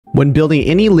When building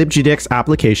any Libgdx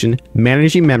application,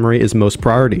 managing memory is most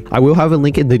priority. I will have a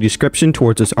link in the description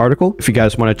towards this article if you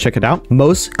guys want to check it out.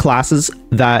 Most classes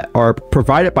that are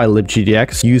provided by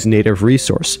Libgdx use native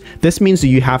resource. This means that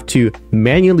you have to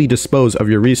manually dispose of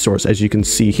your resource, as you can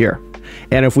see here.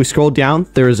 And if we scroll down,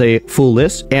 there is a full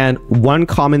list. And one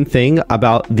common thing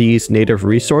about these native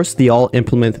resource, they all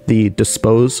implement the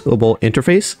disposable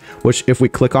interface, which if we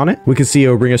click on it, we can see it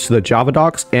will bring us to the Java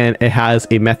docs, and it has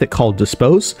a method called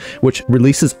dispose, which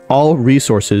releases all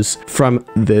resources from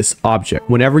this object.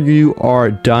 Whenever you are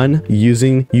done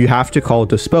using, you have to call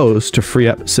dispose to free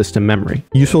up system memory.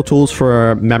 Useful tools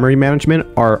for memory management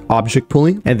are object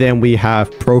pooling, and then we have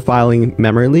profiling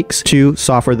memory leaks. Two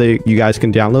software that you guys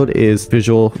can download is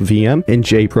VisualVM and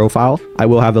JProfiler. I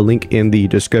will have a link in the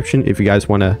description if you guys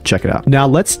want to check it out. Now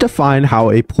let's define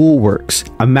how a pool works.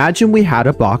 Imagine we had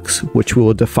a box which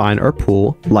will define our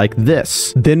pool like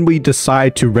this. Then we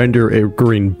decide to render a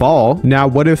green ball. Now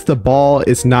what if the ball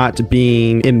is not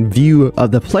being in view of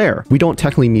the player? We don't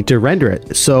technically need to render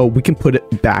it, so we can put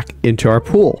it back into our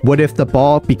pool. What if the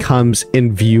ball becomes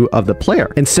in view of the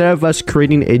player? Instead of us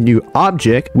creating a new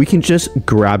object, we can just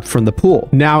grab from the pool.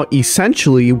 Now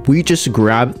essentially we just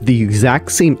grab the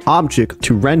exact same object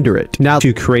to render it. Now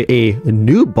to create a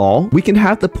new ball, we can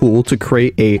have the pool to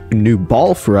create a new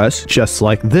ball for us, just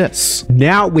like this.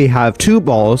 Now we have two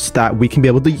balls that we can be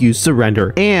able to use to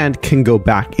render and can go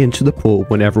back into the pool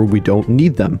whenever we don't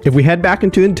need them. If we head back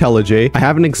into IntelliJ, I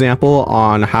have an example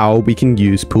on how we can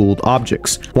use pooled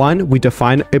objects. One, we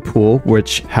define a pool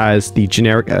which has the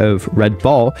generic of red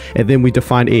ball, and then we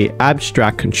define a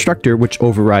abstract constructor which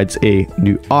overrides a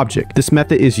new object. This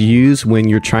method is used when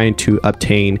you're trying to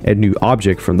obtain a new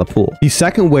object from the pool. The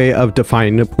second way of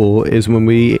defining a pool is when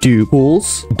we do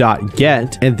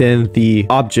pools.get and then the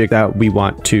object that we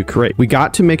want to create. We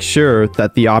got to make sure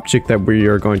that the object that we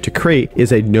are going to create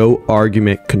is a no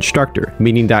argument constructor,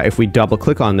 meaning that if we double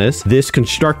click on this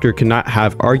constructor cannot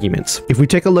have arguments. If we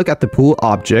take a look at the pool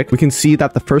object, we can see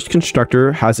that the first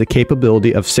constructor has a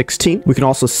capability of 16. We can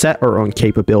also set our own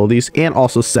capabilities and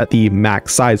also set the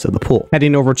max size of the pool.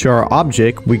 Heading over to our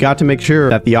object, we got to make sure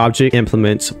that the object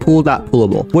implements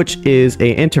pool.poolable, which is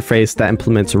an interface that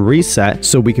implements reset,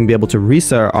 so we can be able to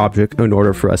reset our object in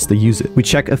order for us to use it. We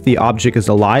check if the object is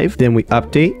alive, then we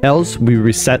update, else we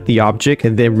reset the object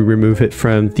and then we remove it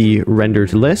from the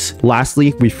rendered list.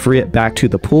 Lastly, we free it back to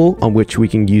the pool on which we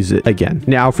can use it again.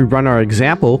 Now, if we run our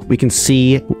example, we can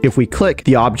see if we click,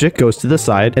 the object goes to the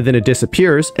side and then it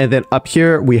disappears. And then up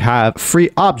here, we have free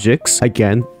objects.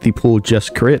 Again, the pool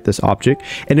just created this object.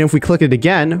 And if we click it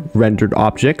again, rendered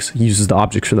objects, uses the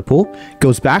objects from the pool,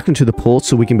 goes back into the pool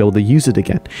so we can be able to use it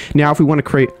again. Now, if we want to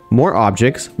create more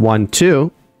objects, 1,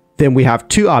 2, then we have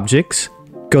 2 objects,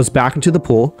 goes back into the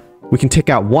pool. We can take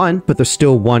out 1, but there's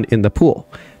still 1 in the pool.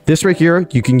 This right here,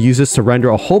 you can use this to render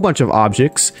a whole bunch of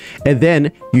objects, and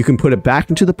then you can put it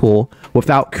back into the pool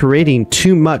without creating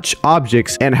too much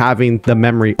objects and having the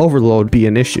memory overload be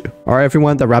an issue. All right,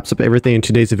 everyone, that wraps up everything in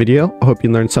today's video. I hope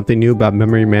you learned something new about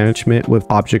memory management with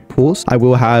object pools. I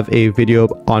will have a video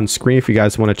on screen if you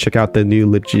guys want to check out the new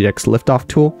Libgdx-liftoff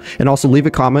tool, and also leave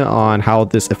a comment on how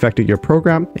this affected your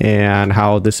program and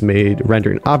how this made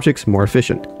rendering objects more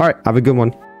efficient. All right, have a good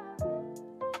one.